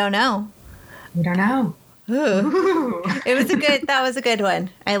 Yeah, we don't know. We don't know. Ooh. That was a good one.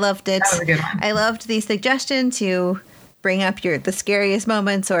 I loved it. That was a good one. I loved the suggestion to bring up the scariest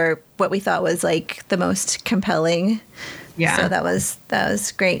moments or what we thought was like the most compelling. Yeah. So that was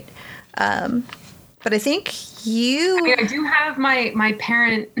great. But I think I do have my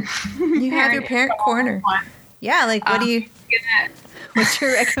parent. You have your parent corner. One. Yeah, like what do you? What's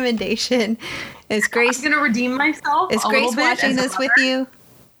your recommendation? Is Grace I'm gonna redeem myself? Is Grace watching this with you?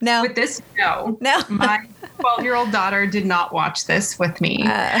 No. With this, no. No. My 12-year-old daughter did not watch this with me.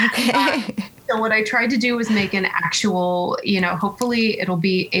 Okay. So what I tried to do was make an actual, hopefully it'll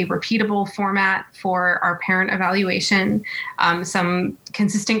be a repeatable format for our parent evaluation, some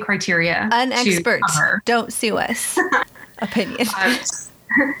consistent criteria. An expert. To cover. Don't sue us. Opinion.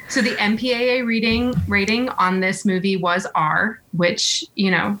 So the MPAA rating on this movie was R, which,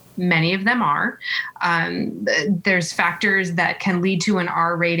 many of them are. There's factors that can lead to an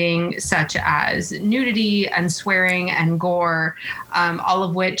R rating, such as nudity and swearing and gore, all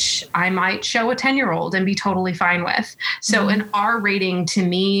of which I might show a 10-year-old and be totally fine with. So an R rating to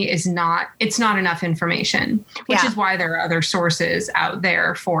me it's not enough information, which is why there are other sources out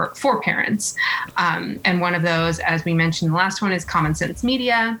there for parents. And one of those, as we mentioned, the last one is Common Sense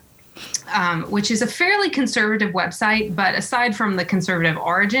Media. Which is a fairly conservative website, but aside from the conservative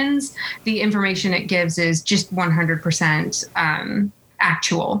origins, the information it gives is just 100%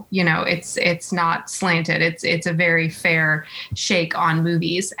 actual. It's not slanted. It's a very fair shake on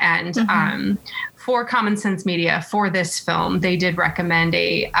movies. And for Common Sense Media, for this film, they did recommend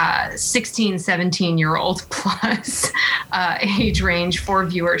a 16, 17-year-old plus age range for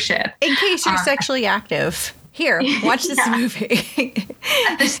viewership. In case you're sexually active. Here, watch this movie.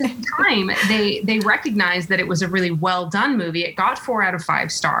 At the same time, they recognized that it was a really well done movie. It got 4 out of 5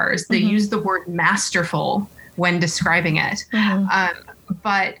 stars. They used the word masterful when describing it.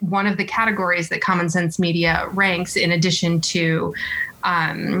 But one of the categories that Common Sense Media ranks, in addition to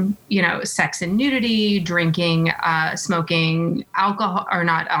sex and nudity, drinking, smoking, alcohol, or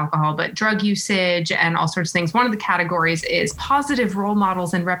not alcohol, but drug usage and all sorts of things. One of the categories is positive role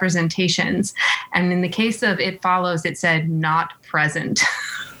models and representations. And in the case of It Follows, it said not present.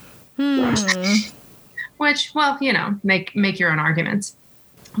 Which, well, make your own arguments.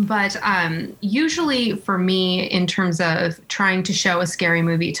 But usually for me, in terms of trying to show a scary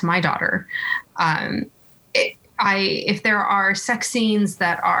movie to my daughter, if there are sex scenes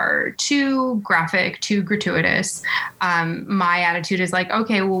that are too graphic, too gratuitous, my attitude is like,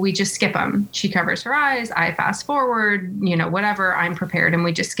 okay, well, we just skip them. She covers her eyes. I fast forward, whatever. I'm prepared, and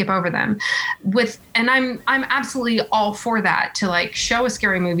we just skip over them. And I'm absolutely all for that, to like show a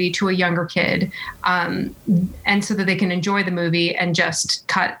scary movie to a younger kid, and so that they can enjoy the movie and just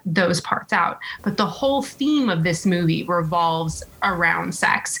cut those parts out. But the whole theme of this movie revolves around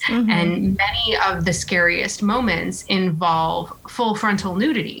sex, and many of the scariest moments involve full frontal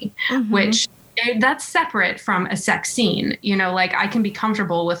nudity, which that's separate from a sex scene. Like I can be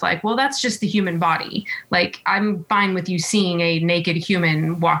comfortable with like, well, that's just the human body. Like I'm fine with you seeing a naked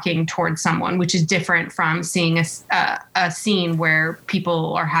human walking towards someone, which is different from seeing a scene where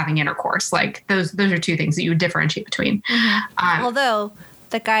people are having intercourse. Like those are two things that you would differentiate between. Although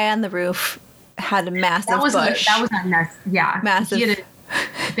the guy on the roof had a massive bush. That was a mess. Yeah. Massive. He had a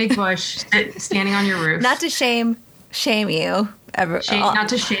big bush standing on your roof. Not to shame you. Not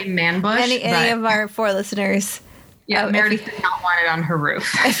to shame man bush. Any of our 4 listeners. Yeah, Meredith did not want it on her roof.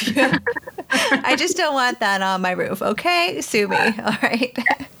 I just don't want that on my roof. Okay, sue me. All right.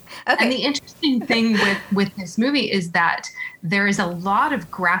 Okay. And the interesting thing with this movie is that there is a lot of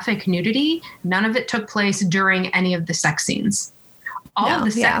graphic nudity. None of it took place during any of the sex scenes. All of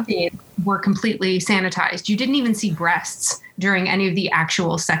the sex scenes were completely sanitized. You didn't even see breasts during any of the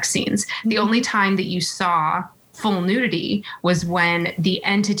actual sex scenes. The only time that you saw full nudity was when the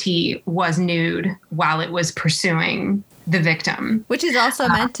entity was nude while it was pursuing the victim. Which is also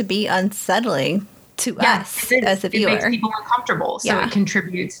meant to be unsettling to us as a viewer. It makes people uncomfortable, so it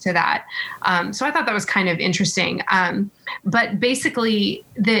contributes to that. So I thought that was kind of interesting. But basically,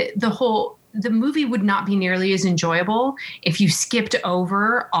 the movie would not be nearly as enjoyable if you skipped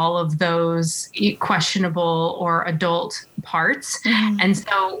over all of those questionable or adult parts. And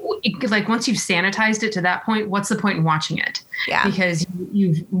so like once you've sanitized it to that point, what's the point in watching it? Yeah. Because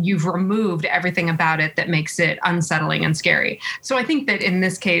you've removed everything about it that makes it unsettling and scary. So I think that in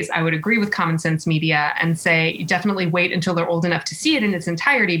this case, I would agree with Common Sense Media and say you definitely wait until they're old enough to see it in its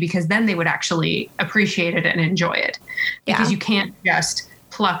entirety, because then they would actually appreciate it and enjoy it. Because you can't just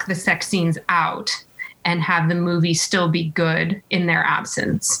pluck the sex scenes out and have the movie still be good in their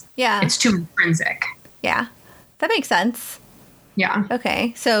absence. Yeah. It's too intrinsic. Yeah. That makes sense. Yeah.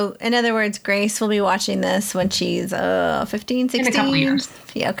 Okay. So, in other words, Grace will be watching this when she's 15, 16? In a couple years.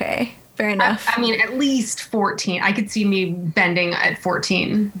 Yeah, okay. Fair enough. I mean, at least 14. I could see me bending at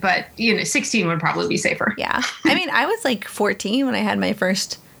 14, but 16 would probably be safer. Yeah. I mean, I was like 14 when I had my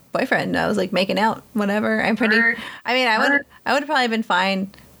first boyfriend. I was like making out, whatever. I would have probably been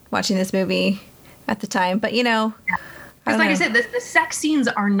fine watching this movie at the time, but I said, the sex scenes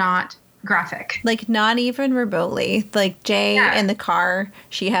are not graphic. Like, not even remotely. Like, Jay in the car,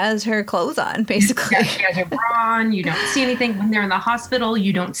 she has her clothes on, basically. Yeah, she has her bra on. You don't see anything. When they're in the hospital,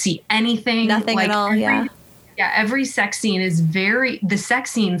 you don't see anything. Nothing at all, yeah. Yeah, every sex scene is the sex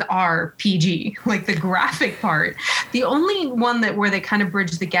scenes are PG, like the graphic part. The only one where they kind of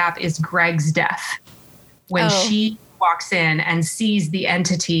bridge the gap is Greg's death. When she walks in and sees the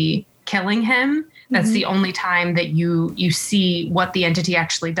entity killing him, that's the only time that you see what the entity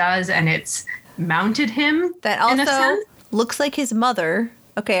actually does, and it's mounted him. That also looks like his mother.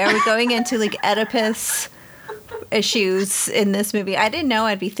 Okay, are we going into like Oedipus issues in this movie? I didn't know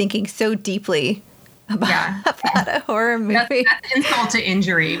I'd be thinking so deeply about a horror movie. That's insult to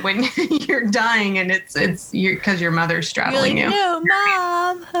injury when you're dying and it's because your mother's straddling you. No,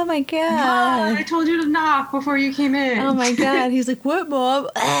 Mom! Oh my God! Mom, I told you to knock before you came in. Oh my God! He's like, "What, Mom?"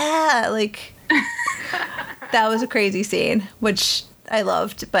 That was a crazy scene, which I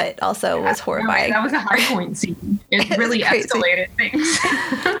loved, but also was horrifying. That was a high point scene. It really escalated things.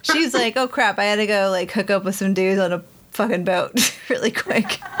 She's like, "Oh crap! I had to go like hook up with some dudes on a fucking boat really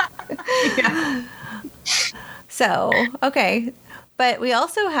quick." Yeah. So, okay. But we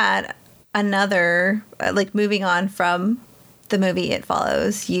also had another, moving on from the movie It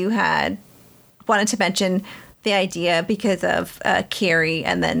Follows, you had wanted to mention the idea because of Carrie,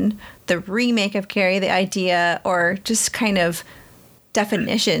 and then the remake of Carrie, the idea or just kind of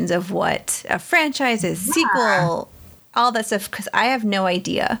definitions of what a franchise is, sequel, all that stuff, because I have no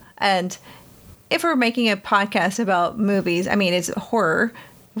idea. And if we're making a podcast about movies, I mean, it's horror,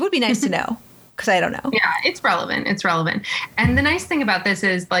 it would be nice to know. Because I don't know. Yeah, it's relevant. It's relevant. And the nice thing about this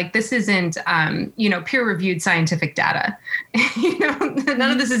is, this isn't, peer-reviewed scientific data. None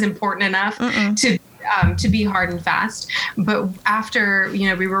of this is important enough to be hard and fast. But after,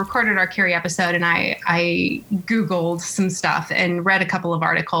 we recorded our Carrie episode, and I Googled some stuff and read a couple of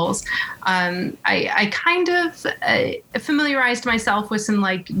articles. I kind of familiarized myself with some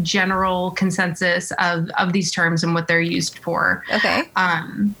general consensus of these terms and what they're used for. Okay.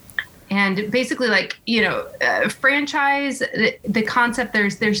 And basically, franchise, the concept,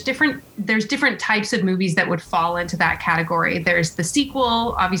 there's different types of movies that would fall into that category. There's the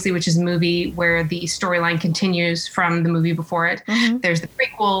sequel, obviously, which is a movie where the storyline continues from the movie before it. Mm-hmm. There's the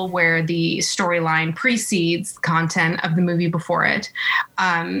prequel, where the storyline precedes the content of the movie before it.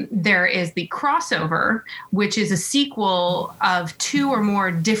 There is the crossover, which is a sequel of two or more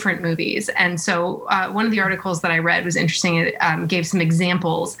different movies. And so one of the articles that I read was interesting. It gave some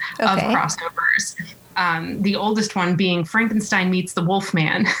examples of crossovers. The oldest one being Frankenstein meets the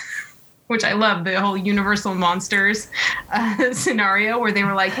Wolfman, which I love, the whole Universal Monsters scenario where they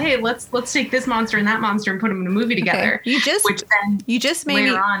were like, hey, let's take this monster and that monster and put them in a movie together. You just made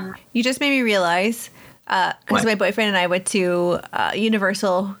me realize, because my boyfriend and I went to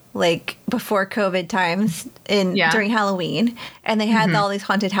Universal before COVID times during Halloween, and they had all these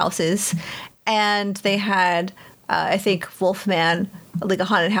haunted houses, and they had I think Wolfman, a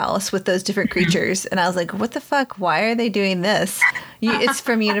haunted house with those different creatures. And I was like, what the fuck? Why are they doing this? It's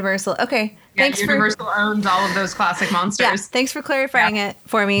from Universal. Okay. Yeah, Universal owns all of those classic monsters. Yeah, thanks for clarifying it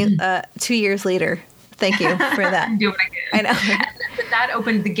for me 2 years later. Thank you for that. Do what I can. I know. But that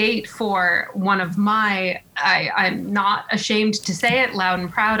opened the gate for one of my, I'm not ashamed to say it loud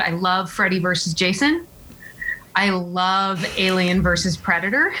and proud, I love Freddy versus Jason. I love Alien versus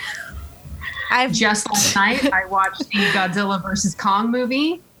Predator. Just last night, I watched the Godzilla versus Kong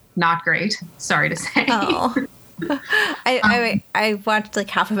movie. Not great. Sorry to say. Oh. I watched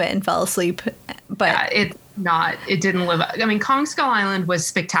half of it and fell asleep. But it didn't live up. I mean, Kong Skull Island was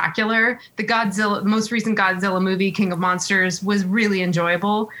spectacular. The most recent Godzilla movie, King of Monsters, was really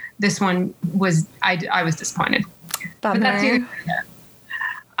enjoyable. This one was, I was disappointed. Bummer. But that's either.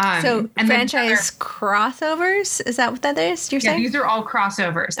 So franchise crossovers, is that what that is? You're saying? Yeah, these are all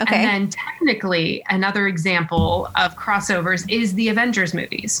crossovers. Okay. And then technically another example of crossovers is the Avengers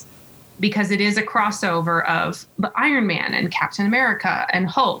movies, because it is a crossover of the Iron Man and Captain America and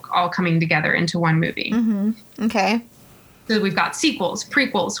Hulk all coming together into one movie. Mm-hmm. Okay. So we've got sequels,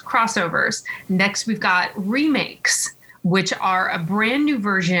 prequels, crossovers. Next, we've got remakes, which are a brand new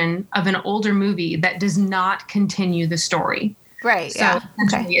version of an older movie that does not continue the story. Right. So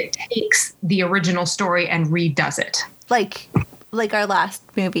essentially it takes the original story and redoes it. Like like our last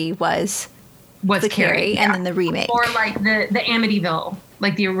movie was Was the Carrie, and then the remake. Or like the Amityville,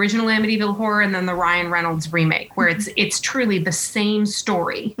 like the original Amityville Horror, and then the Ryan Reynolds remake, where it's truly the same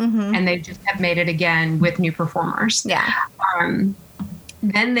story, and they just have made it again with new performers. Yeah.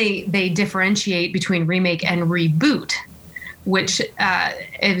 Then they differentiate between remake and reboot, which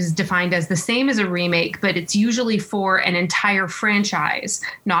is defined as the same as a remake, but it's usually for an entire franchise,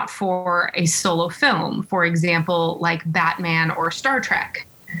 not for a solo film. For example, like Batman or Star Trek,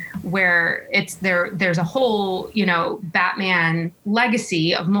 where there's a whole, Batman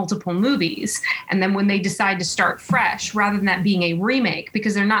legacy of multiple movies. And then when they decide to start fresh, rather than that being a remake,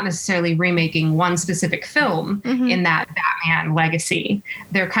 because they're not necessarily remaking one specific film in that Batman legacy,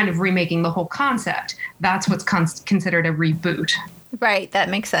 they're kind of remaking the whole concept. That's what's considered a reboot. Right. That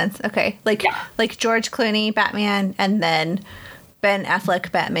makes sense. Okay. Like George Clooney, Batman, and then Ben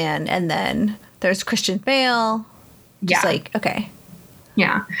Affleck, Batman, and then there's Christian Bale. Just okay.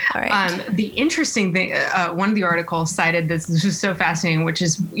 Yeah. All right. The interesting thing, one of the articles cited this was so fascinating, which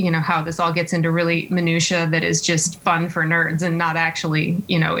is, how this all gets into really minutia that is just fun for nerds and not actually,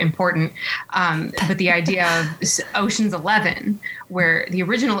 important. But the idea of Ocean's 11, where the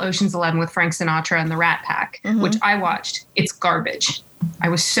original Ocean's 11 with Frank Sinatra and the Rat Pack, which I watched, it's garbage. I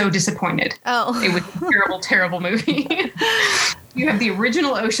was so disappointed. Oh. It was a terrible, terrible movie. You have the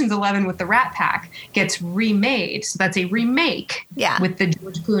original Ocean's 11 with the Rat Pack gets remade. So that's a remake with the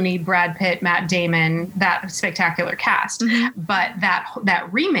George Clooney, Brad Pitt, Matt Damon, that spectacular cast. But that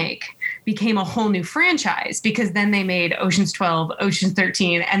remake became a whole new franchise because then they made Ocean's 12, Ocean's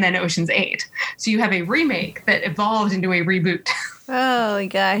 13, and then Ocean's 8. So you have a remake that evolved into a reboot. Oh my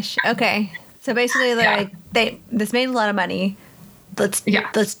gosh. Okay. So basically this made a lot of money. Let's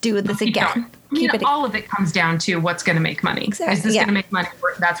do this again. All of it comes down to what's going to make money. Exactly. Is this going to make money?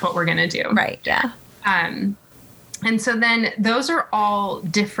 That's what we're going to do. Right. Yeah. And so then those are all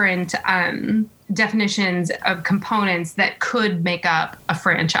different definitions of components that could make up a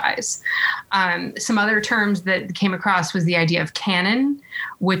franchise. Some other terms that came across was the idea of canon,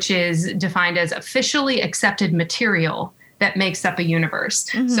 which is defined as officially accepted material that makes up a universe.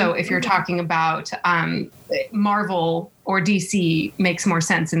 So if you're talking about Marvel or DC, makes more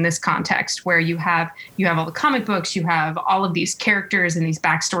sense in this context, where you have all the comic books, you have all of these characters and these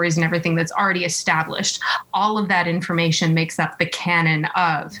backstories and everything that's already established. All of that information makes up the canon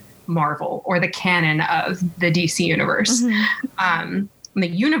of Marvel or the canon of the DC universe. The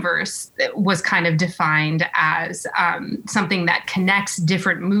universe was kind of defined as something that connects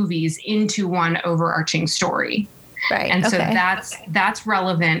different movies into one overarching story. Right. And so that's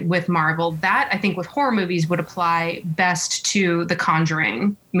relevant with Marvel. That, I think, with horror movies would apply best to the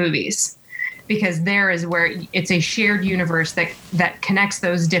Conjuring movies, because there is where it's a shared universe that connects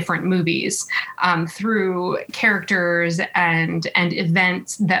those different movies through characters and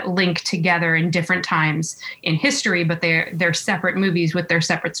events that link together in different times in history, but they're separate movies with their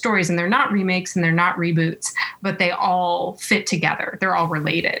separate stories, and they're not remakes and they're not reboots, but they all fit together. They're all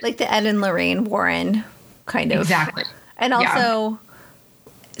related. Like the Ed and Lorraine Warren kind of. Exactly. And also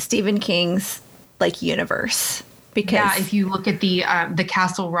Stephen King's universe, because if you look at the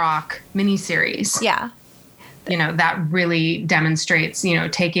Castle Rock miniseries, that really demonstrates,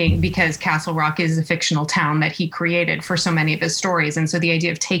 because Castle Rock is a fictional town that he created for so many of his stories. And so the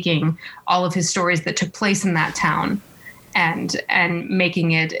idea of taking all of his stories that took place in that town and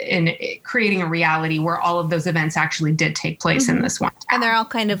making it creating a reality where all of those events actually did take place in this one town. And they're all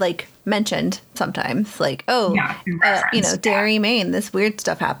kind of mentioned sometimes, Derry, Maine, this weird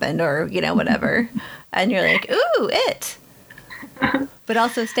stuff happened, or whatever. And you're like, ooh, it. But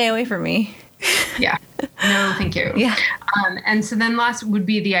also stay away from me. Yeah. No, thank you. Yeah. And so then last would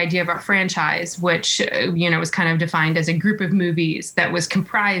be the idea of a franchise, which, was kind of defined as a group of movies that was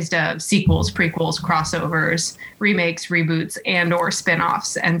comprised of sequels, prequels, crossovers, remakes, reboots, and or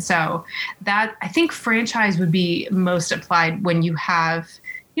spinoffs. And so that, I think franchise would be most applied when you have,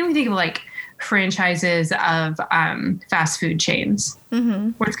 when you think of franchises of fast food chains,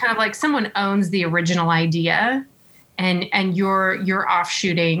 where it's kind of like someone owns the original idea, and you're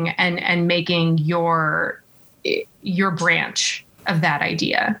offshooting and making your branch of that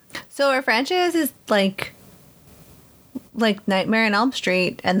idea. So our franchise is like Nightmare on Elm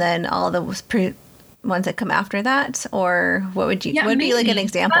Street, and then all the ones that come after that, or what would you? Yeah, what would be an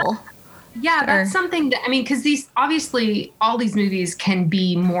example? That's something that, because these, obviously all these movies can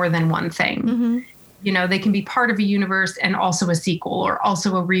be more than one thing. They can be part of a universe and also a sequel, or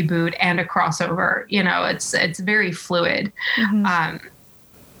also a reboot and a crossover. It's very fluid.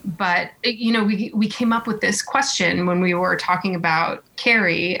 But, we came up with this question when we were talking about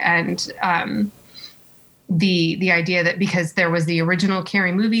Carrie, and the idea that because there was the original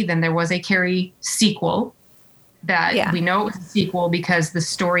Carrie movie, then there was a Carrie sequel. That we know it was a sequel because the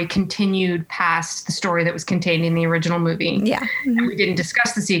story continued past the story that was contained in the original movie. Yeah. Mm-hmm. And we didn't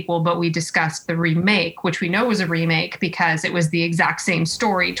discuss the sequel, but we discussed the remake, which we know was a remake because it was the exact same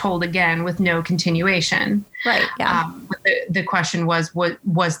story told again with no continuation. Right. Yeah. But the question was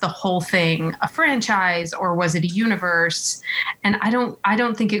the whole thing a franchise or was it a universe? And I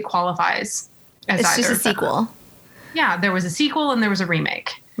don't think it qualifies as it's either. just a sequel. Yeah, there was a sequel and there was a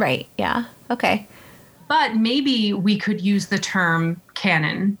remake. Right. Yeah. Okay. But maybe we could use the term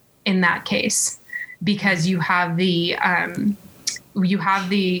canon in that case because you have the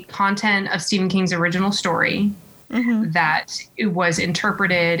content of Stephen King's original story that it was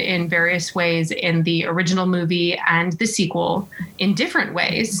interpreted in various ways in the original movie and the sequel in different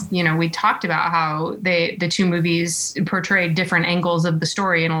ways. You know, we talked about how the two movies portrayed different angles of the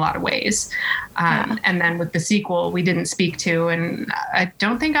story in a lot of ways. And then with the sequel, we didn't speak to, and I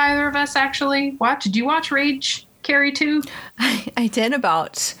don't think either of us actually watched. Did you watch Rage, Carrie 2? I did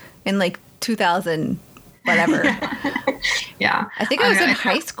about in like 2000, whatever. Yeah. I think I was in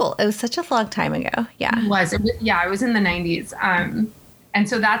high school. It was such a long time ago. Yeah. It was in the 90s. And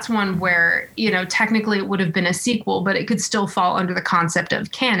so that's one where, you know, technically it would have been a sequel, but it could still fall under the concept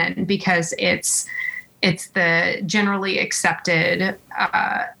of canon because it's the generally accepted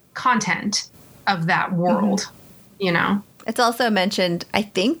content of that world, you know. It's also mentioned, I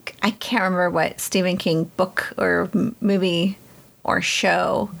think, I can't remember what Stephen King book or movie or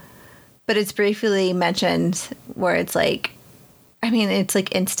show, but it's briefly mentioned where it's like, I mean, it's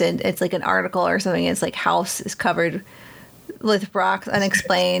like instant. It's like an article or something. It's like house is covered with rocks,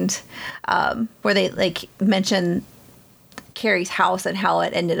 unexplained, where they like mention Carrie's house and how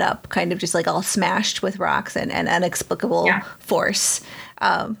it ended up kind of just like all smashed with rocks and inexplicable force.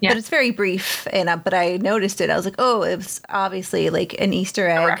 But it's very brief, and but I noticed it. I was like, oh, it was obviously like an Easter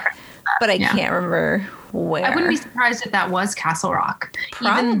egg, but I can't remember where. I wouldn't be surprised if that was Castle Rock.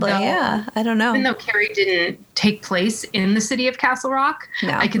 Probably, yeah. I don't know. Even though Carrie didn't take place in the city of Castle Rock,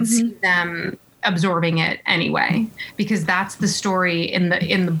 I can see them absorbing it anyway, because that's the story in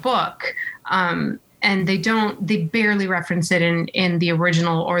the book. And they barely reference it in the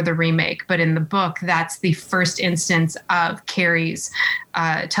original or the remake, but in the book, that's the first instance of Carrie's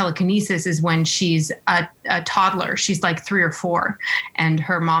telekinesis is when she's a toddler. She's like 3 or 4, and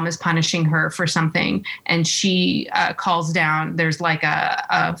her mom is punishing her for something, and she calls down. There's like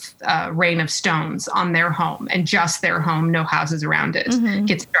a rain of stones on their home, and just their home, no houses around it,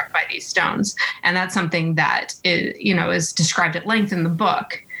 gets struck by these stones, and that's something that is described at length in the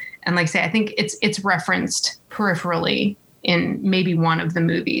book. And like I say, I think it's referenced peripherally in maybe one of the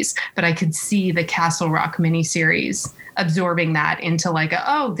movies, but I could see the Castle Rock miniseries absorbing that into like,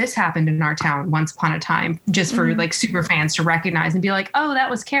 this happened in our town once upon a time, just for like super fans to recognize and be like, oh, that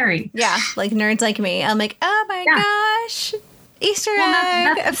was Carrie. Yeah, like nerds like me. I'm like, oh my gosh. Easter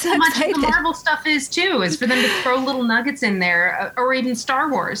egg. That's so much the Marvel stuff is too, is for them to throw little nuggets in there, or even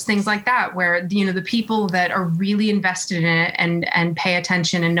Star Wars, things like that, where the people that are really invested in it and pay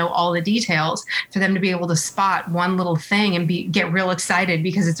attention and know all the details, for them to be able to spot one little thing and get real excited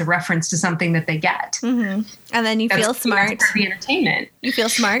because it's a reference to something that they get. And then you feel smart. That's the entertainment. You feel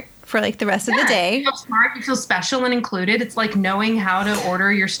smart for like the rest of the day. You feel smart, you feel special and included. It's like knowing how to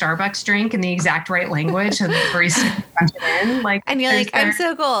order your Starbucks drink in the exact right language so the barista can punch it in. And you're like, I'm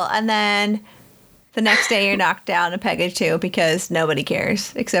so cool. And then the next day you're knocked down a peg or two because nobody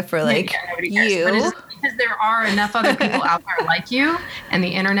cares except for like you. But it's because there are enough other people out there like you, and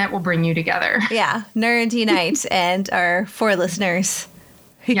the internet will bring you together. Yeah. Nerds unite, and our 4 listeners.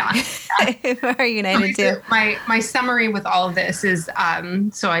 Are united too. My summary with all of this is,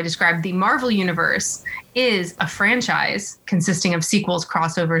 so I described the Marvel Universe is a franchise consisting of sequels,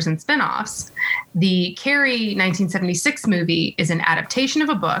 crossovers, and spinoffs. The Carrie 1976 movie is an adaptation of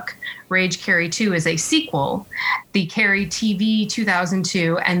a book. Rage, Carrie 2 is a sequel. The Carrie TV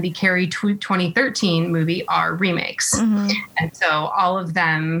 2002 and the Carrie 2013 movie are remakes. And so all of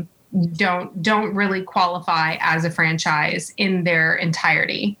them don't really qualify as a franchise in their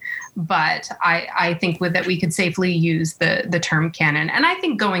entirety. But I think that we could safely use the term canon. And I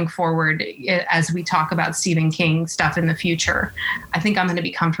think going forward, as we talk about Stephen King stuff in the future, I think I'm going to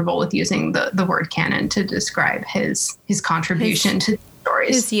be comfortable with using the word canon to describe his contribution to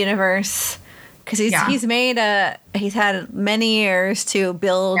stories. His universe. Because he's had many years to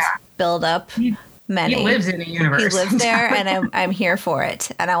build up many. He lives in a universe. He lives there, and I'm here for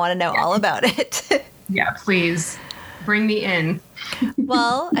it. And I want to know all about it. Yeah, please. Bring me in.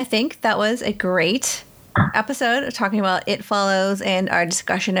 Well, I think that was a great episode talking about It Follows and our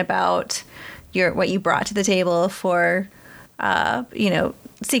discussion about what you brought to the table for,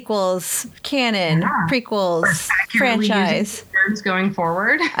 sequels, canon, prequels, franchise. Terms going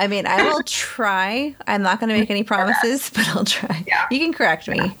forward. I mean, I will try. I'm not going to make any promises, but I'll try. Yeah. You can correct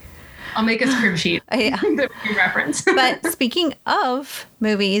me. I'll make a script sheet Yeah. that we reference. But speaking of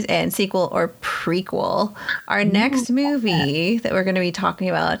movies and sequel or prequel, our next movie that we're going to be talking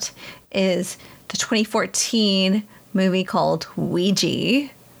about is the 2014 movie called Ouija,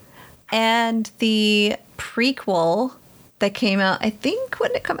 and the prequel that came out, I think, when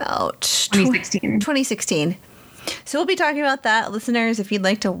did it come out? 2016. So we'll be talking about that, listeners, if you'd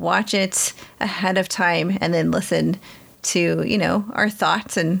like to watch it ahead of time and then listen to, our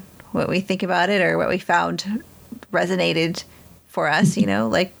thoughts and what we think about it or what we found resonated for us,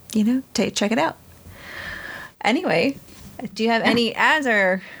 check it out. Anyway, do you have any ads,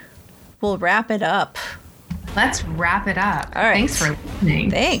 or we'll wrap it up? Let's wrap it up. All right. Thanks for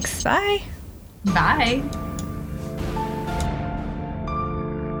listening. Thanks. Bye. Bye.